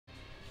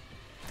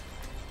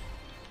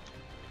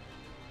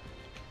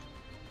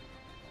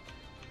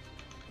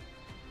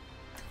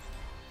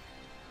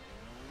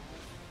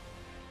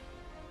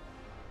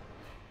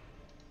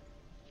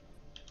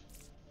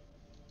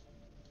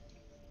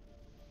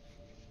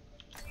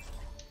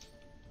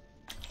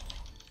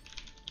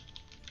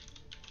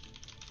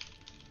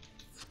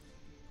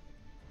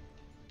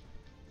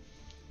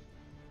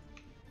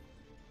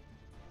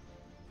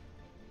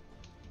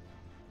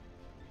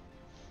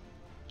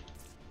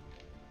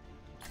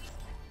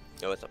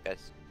Yo, what's up,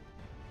 guys?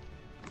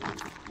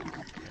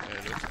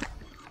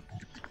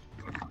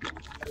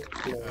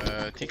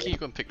 TK, you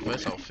can pick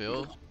first, I'll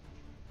fill.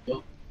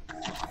 Okay.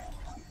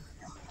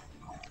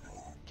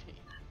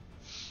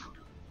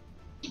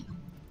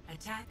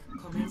 Attack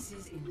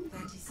commences in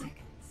 30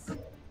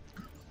 seconds.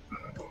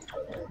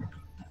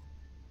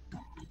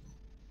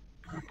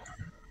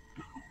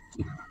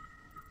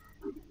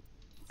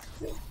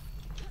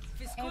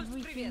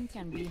 Everything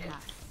can be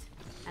hacked,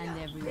 and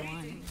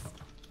everyone.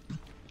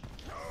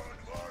 Don't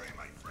worry,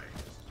 my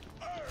friends.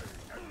 I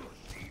am your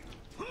shield.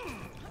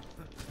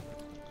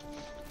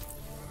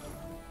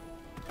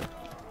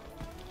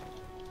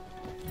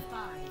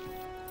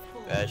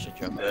 Ash and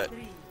chocolate.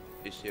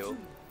 DCO.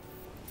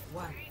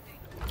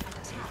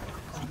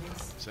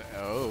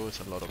 Oh, it's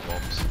a lot of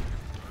bombs.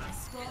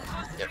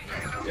 Yep.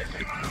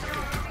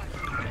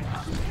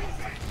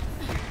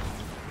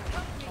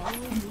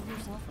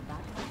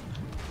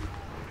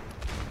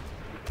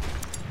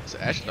 Is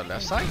it Ash on the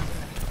left side?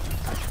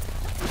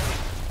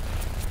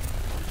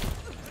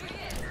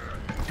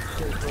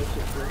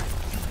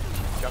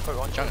 Chocolate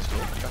one. Chunk is low,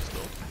 Chunk's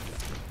low.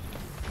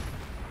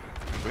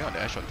 Going on the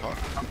Ash on top.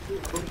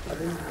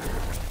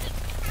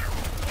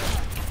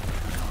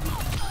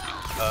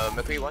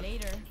 McCree one.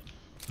 Later.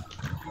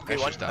 McCree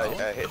one. Ash is down.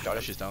 Hit shot.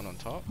 Ash is down on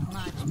top.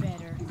 Much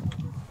better.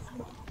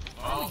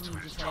 Oh,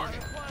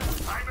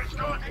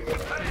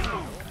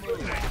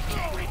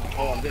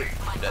 I'm dead.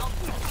 Dead.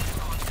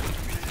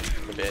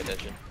 Good pay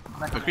attention.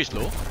 McCree's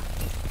low.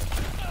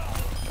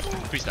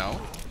 McCree's down.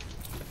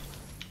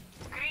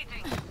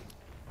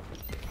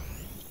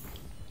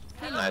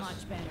 Feeling Nice.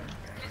 much better.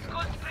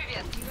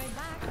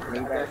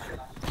 Bring back. Smoke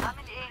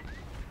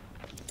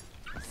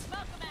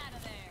him out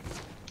of there.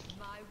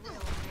 My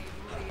will made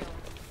real.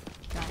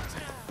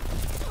 Gotcha.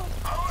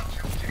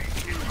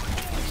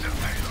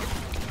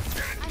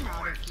 I'm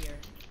out of here.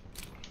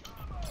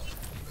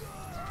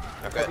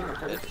 Okay.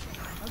 Dead.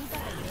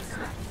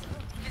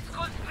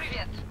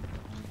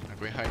 I'm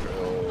going high.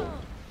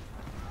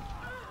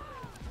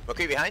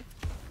 McCree behind.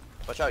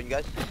 Watch out, you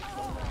guys.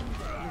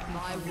 With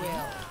my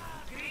will.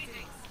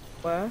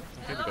 Where?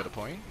 Okay, we got a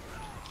point.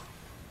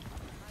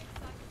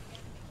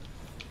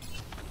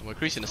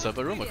 McCree's in the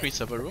server room. McCree's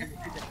server room.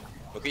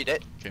 McCree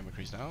dead. Okay,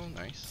 McCree's down.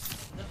 Nice.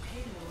 The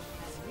payload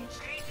has reached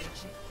the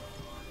chip.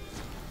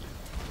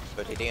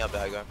 But hitting up the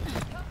high ground.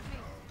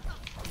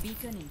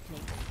 Beacon in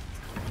place.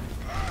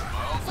 I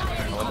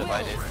want to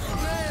find it.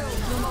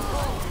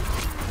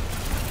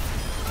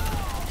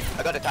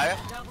 I got the tire.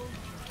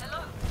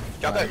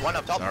 Chocolate, one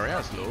up top.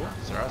 Zarya's low.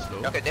 Zarya's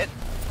low. Chocolate dead.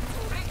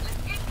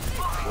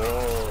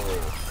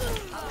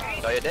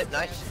 Whoa. So you're dead,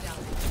 nice.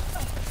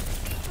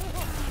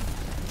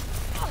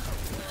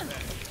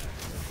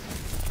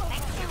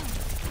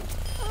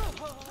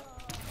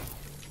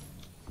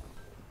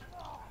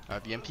 I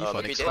have EMP Oh, for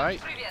McCree next dead.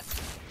 fight.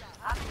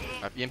 I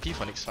have EMP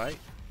for next fight.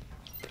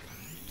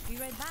 Be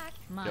right back.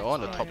 They're all on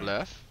the top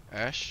left.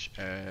 Ash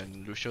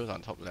and Lucio's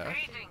on top left.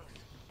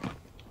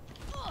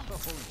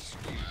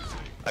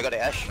 I got the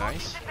Ash.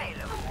 Nice.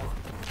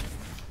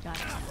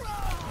 Gotcha.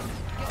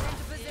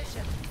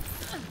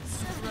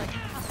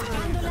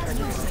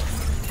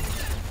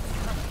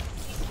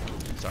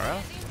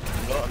 Zara.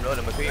 I'm low,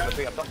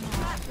 McCree up top.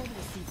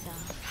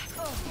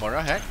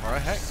 Mora hack. Mora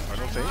hack.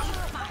 Arno fade.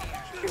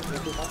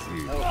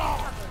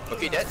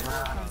 McCree dead.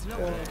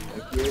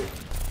 Thank you.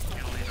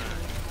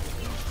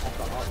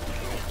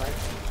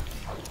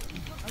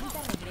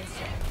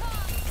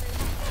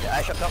 The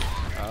Ash up top.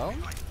 Oh.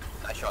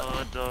 Nice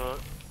shot. The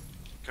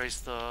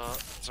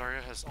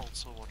Zarya has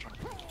also watch out.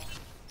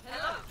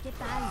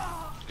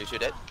 Lucio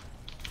dead.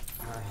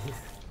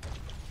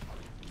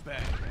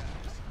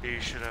 They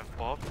should have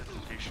bobbed.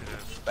 They should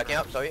have. Backing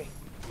up, sorry.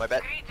 My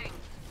bad.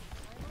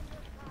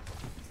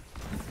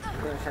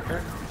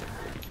 Shatter.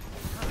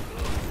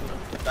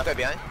 Chocolate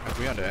behind.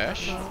 Agree on the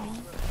Ash.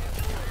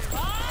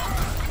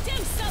 Do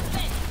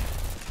something!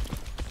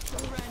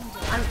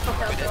 I'm so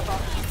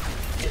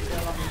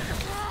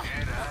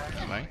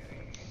Mine.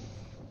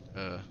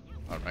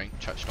 Alright.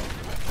 Charged on.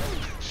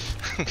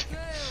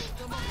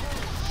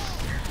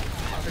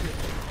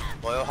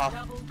 Loyal half.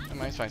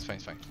 It's fine.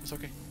 It's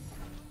okay.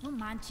 No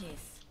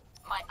manches.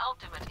 My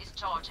ultimate is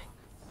charging.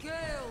 Kill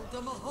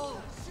the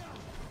Mahal.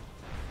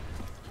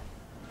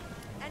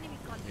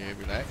 Yeah,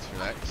 relax.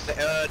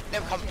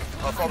 Them come.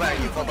 Fall back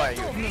at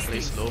you,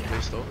 Play slow.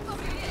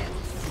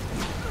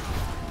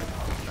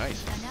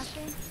 Nice.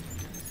 Nothing?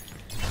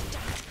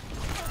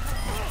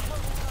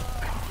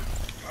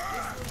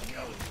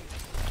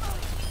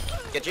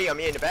 Get G on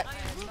me in the back.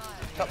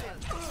 Top.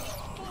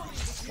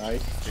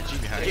 nice. Genji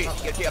behind.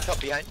 Get G up top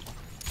behind.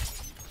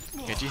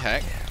 Genji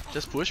hack.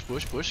 Just push.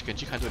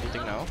 Genji can't do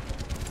anything now.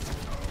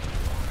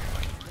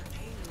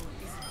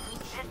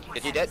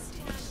 Get G dead.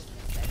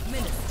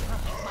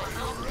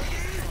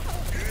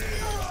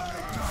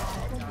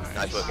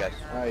 Nice work, guys.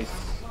 Nice.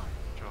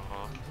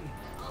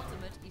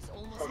 Ultimate is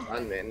almost Come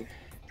on, man.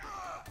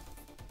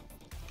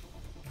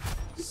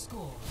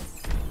 Score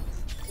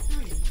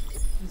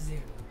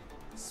 3-0.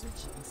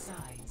 Switching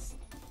sides.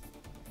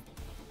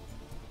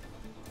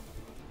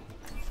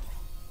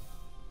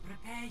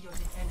 your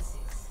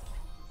defenses.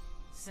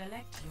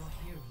 Select your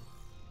hero.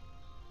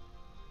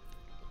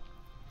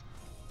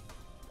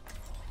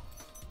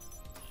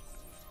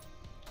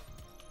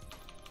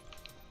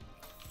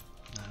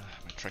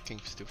 My tracking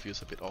still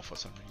feels a bit off for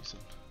some reason.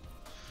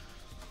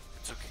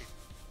 It's okay.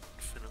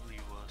 Infinitely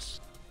worse.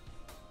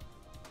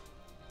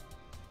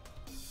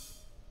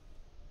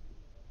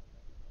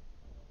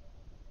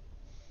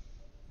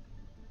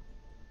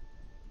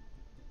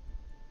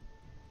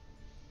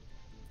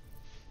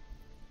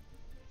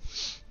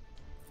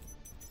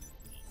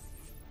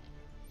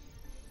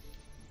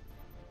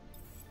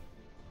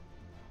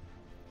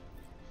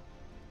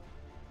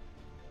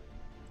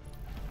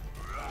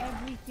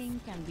 Everything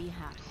can be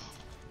hacked.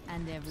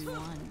 And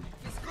everyone.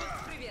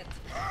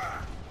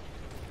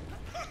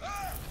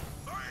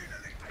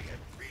 Finally, I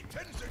have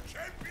beaten the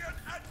champion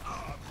at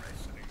arm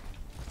wrestling.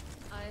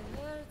 I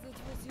heard it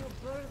was your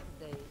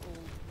birthday,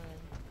 old man.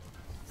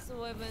 So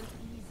I went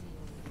easy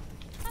on you.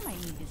 I might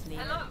need this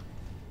later. Hello.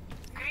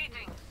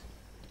 Greetings.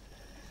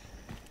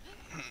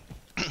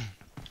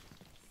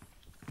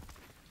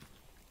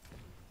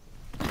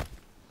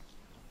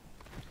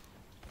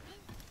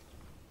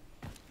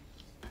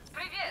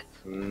 Привет.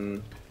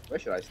 Where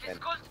should I stand?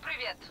 Физкульт,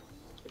 привет.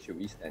 Where should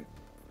we stand?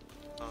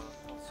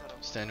 Outside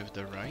of Stand with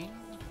the Rhine.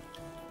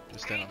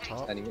 Just stand on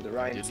top. Standing with the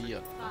Rhine. Ideally,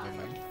 never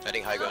mind. I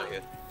think high ground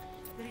here.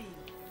 3,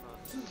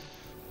 2,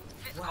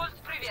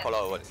 Физкульт, привет. Call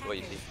out what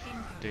you see.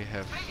 They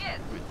have Привет.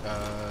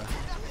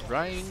 with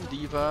Rhine,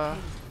 Diva,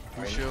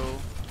 Lucio.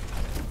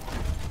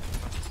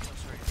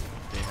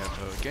 They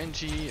have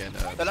Genji and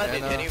Tell us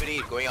if Anna.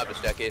 anybody going up the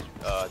staircase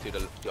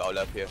to our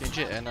left here.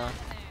 Genji, Anna,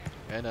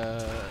 and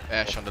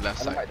Ashe on the left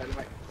side.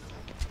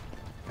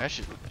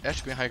 Ashe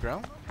going high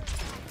ground.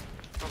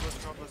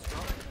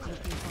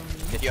 Looking for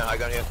me. Get you on high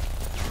ground here.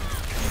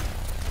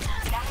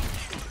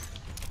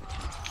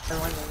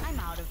 I'm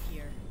out of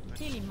here.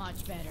 Feeling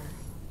much better.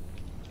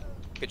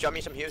 Could you drop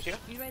me some heals here?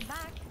 Be right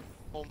back.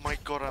 Oh my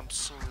god, I'm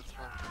so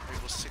withdrawn.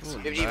 It was 6. Ooh,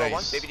 Baby Diva 1,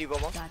 nice. Baby Diva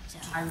 1. Gotcha.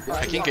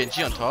 Hacking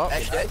Genji on top.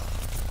 Ashe dead.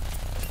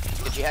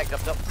 Genji hacked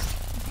up top.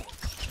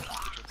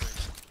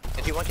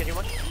 Genji 1, Genji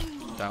 1.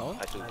 Down.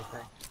 I see.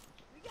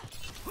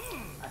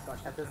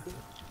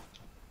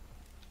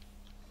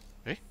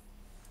 Eh?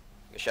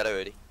 Shadow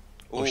already.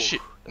 Oh Ooh,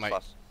 shit, that's my-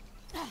 fast.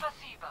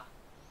 Спасибо.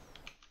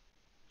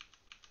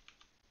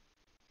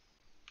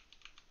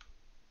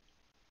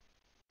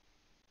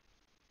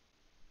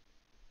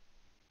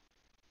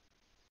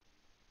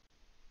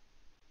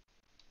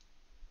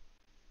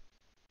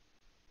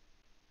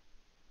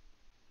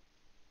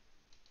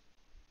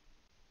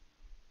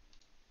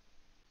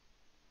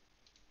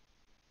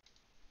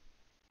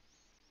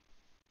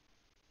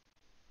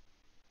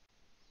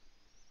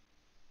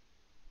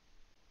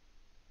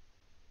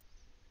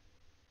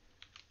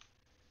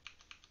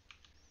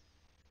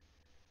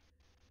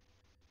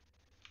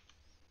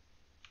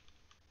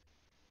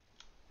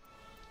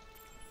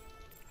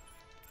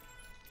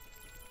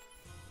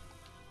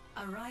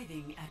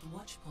 arriving at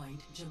Watchpoint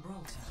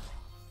Gibraltar.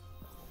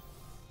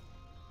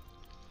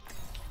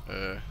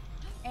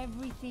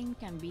 Everything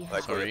can be Alright,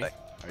 hacked. Sorry. back.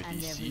 And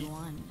IDC.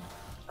 everyone.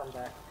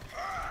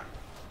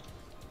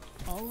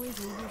 Always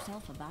leave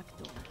yourself a back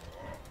door.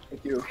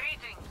 Thank you.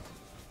 Greetings.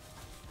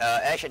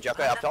 Ashe and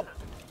Joker up top.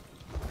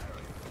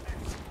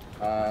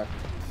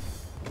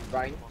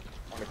 Rhine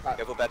on the cut.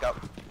 Careful, back up.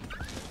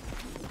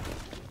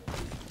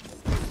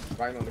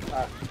 Rhine on the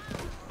cut.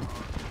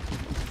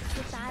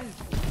 ¿Qué tal?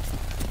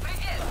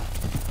 Привет.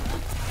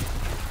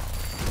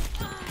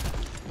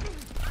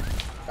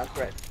 That's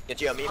red.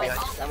 Genji on me behind.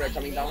 Camera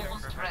coming down.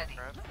 Almost ready.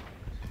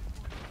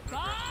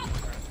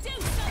 Do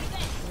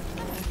something!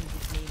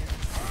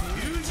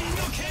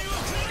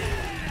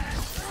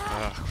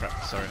 Ah,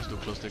 crap. Sorry, I was too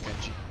close to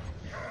Genji.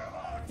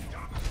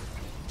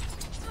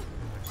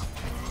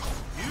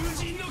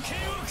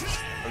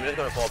 I'm just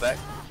gonna fall back.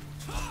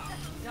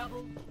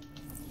 Double.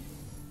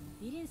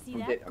 You didn't see I'm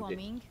that dead, I'm dead.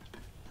 coming.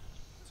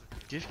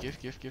 Give. The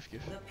payload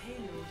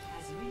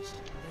has reached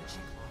the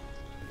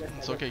checkpoint.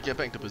 It's okay, get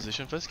back into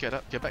position first, get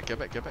up, get back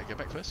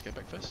first.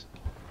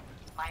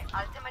 My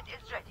ultimate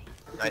is ready.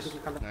 Nice.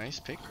 Nice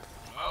pick.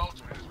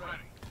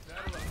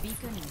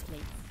 Beacon in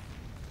place.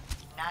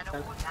 Nano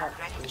wood has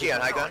ready. Genji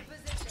on high ground.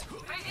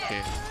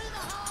 Okay.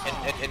 And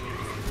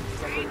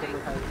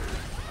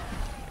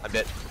I'm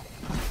dead.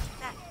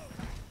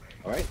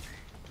 Alright.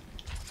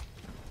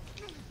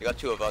 You got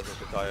two of us in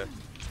Kataya.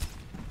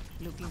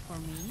 Looking for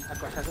me.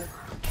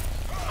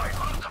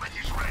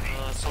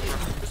 Sombra.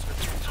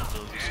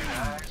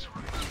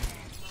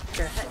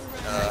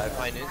 I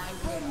find it. Nano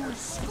wood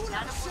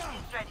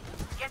is ready.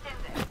 Get in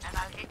there and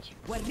I'll hit you.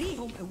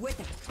 وريهم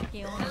قوتك.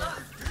 ¿Qué onda?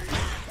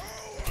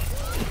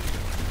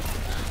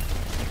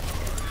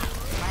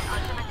 My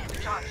ultimate is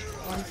charged.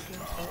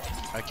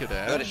 I killed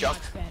Got that. a shot.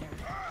 Much better.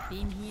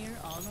 Been here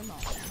all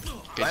along.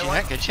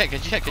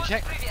 Genji hack.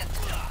 Привет.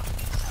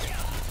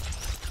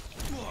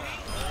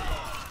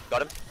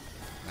 Got him.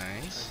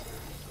 Nice.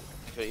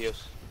 For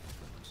heals.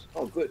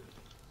 Oh, good.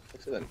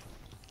 Excellent.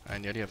 I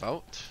nearly have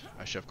out.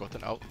 I should have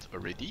gotten out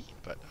already,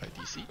 but I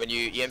DC. When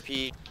you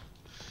EMP,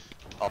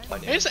 Oh,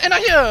 fine. It's Anna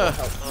here!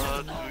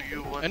 Do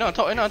you want Anna on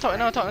top, Anna on top,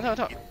 Anna on top, Anna on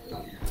top.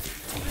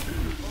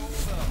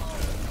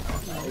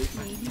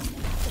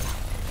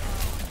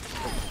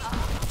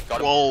 Got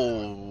him.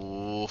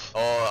 Whoa!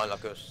 Oh,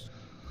 unlucky.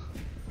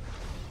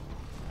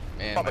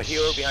 Man, Pop my a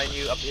hero behind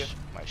you up here.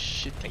 My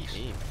shitty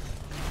aim.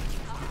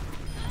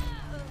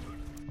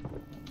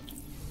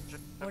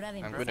 Hora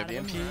de I'm gonna empezar de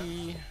nuevo.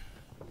 BMP.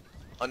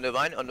 On the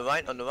vine, on the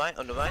vine, on the vine,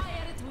 on the vine.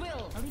 Fire at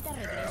will. Ahorita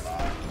regreso.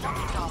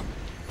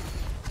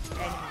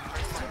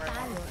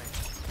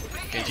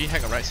 Genji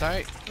hack on right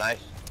side. Nice.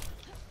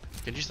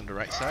 Genji's on the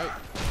right side.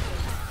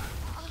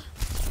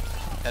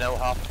 And now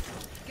half.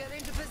 Get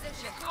into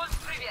position.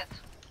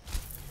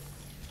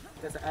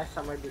 There's an Ash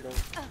somewhere below.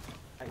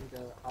 In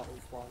the out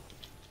spawn.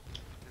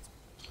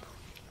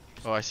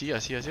 Oh, I see, I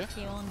see, I see.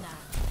 ¿Qué onda?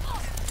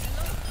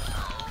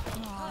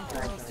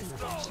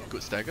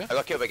 Good stagger. I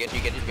got killed by Genji.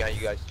 Genji's behind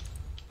you guys.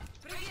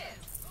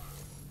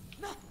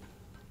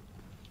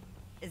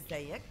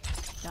 ازيك؟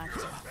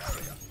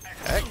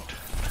 Hacked.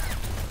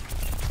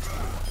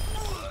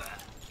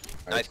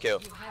 Nice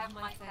kill. You have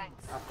my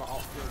thanks. I've got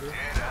ult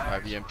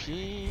already. EMP.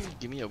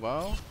 Give me a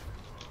while.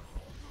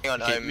 Hang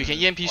on, Okay, I'm we can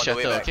EMP on the way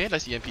shatter, back. okay?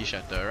 Let's EMP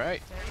shatter,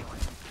 right?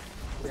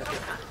 Yeah.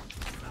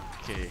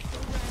 Okay.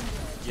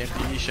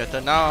 EMP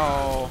shatter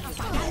now.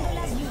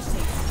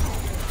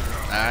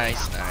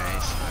 Nice,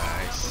 nice,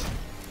 nice.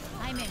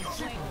 I'm in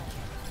fuego.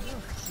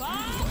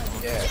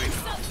 Yeah.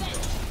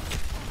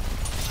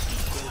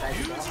 See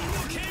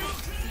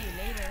you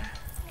later.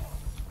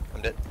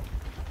 I'm dead.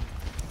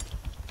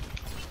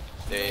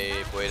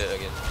 They waited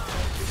again.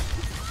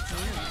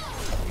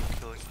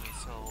 killing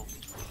myself?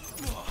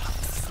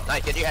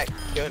 Nice, Genji hack.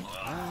 Kill him.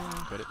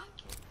 Got it.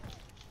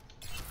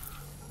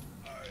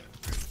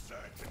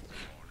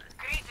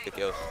 Good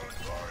kills.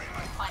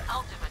 My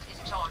ultimate is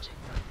charging.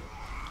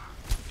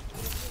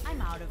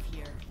 I'm out of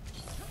here.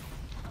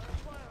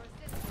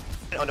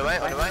 On the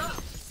vine, on the vine.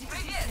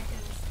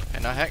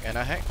 And I hack, and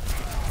I hack.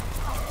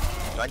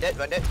 One dead,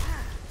 one dead. I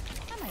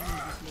might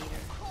need this later.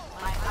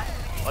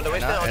 On the way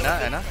Anna, still, on the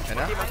Anna, way still.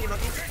 Anna, Anna. Monkey, monkey,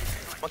 monkey.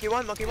 Monkey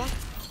one, monkey one.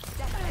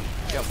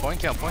 Get on point,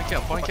 get on point, get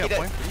on point, get on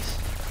point, please.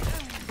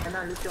 And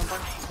I lift your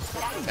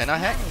punch. And I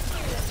hack.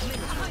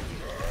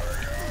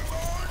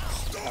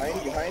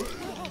 Behind.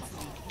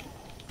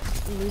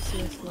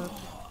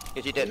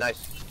 Genji dead,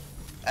 nice.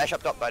 Ash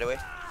up top, by the way.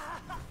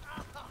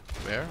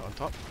 Where? On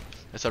top?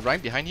 There's a Rhine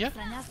behind here.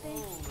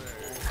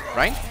 ¿Extrañaste?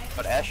 Rhine?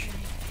 Got Ash.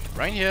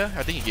 Rhine here.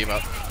 I think he gave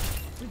up.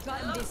 We've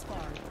gotten this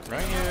far.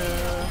 Rhine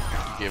here.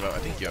 He gave up. I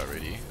think he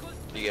already.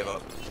 You gave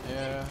up.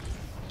 Yeah.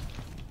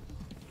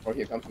 Oh,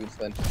 here comes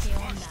Winston. ¿Qué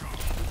onda?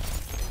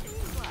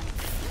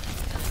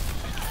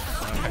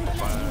 Hack the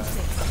fire.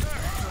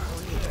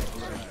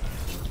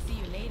 See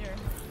you later.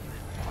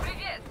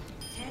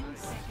 10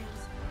 seconds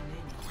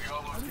remaining.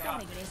 Ahorita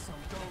regreso.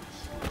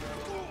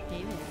 ¿Qué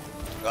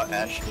ves? Got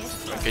Ash.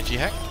 Genji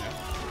hack.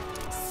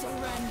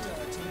 Surrender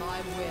to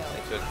my will.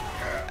 Good.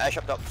 Ash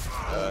up top.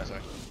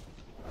 Sorry.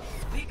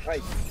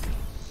 Right.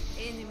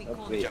 Enemy That's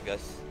contact. Good job,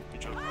 guys.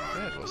 Good job.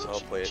 That was Well a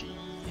played. GG.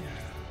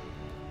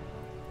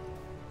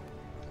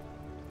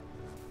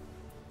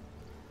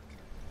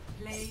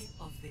 Play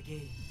of the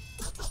game.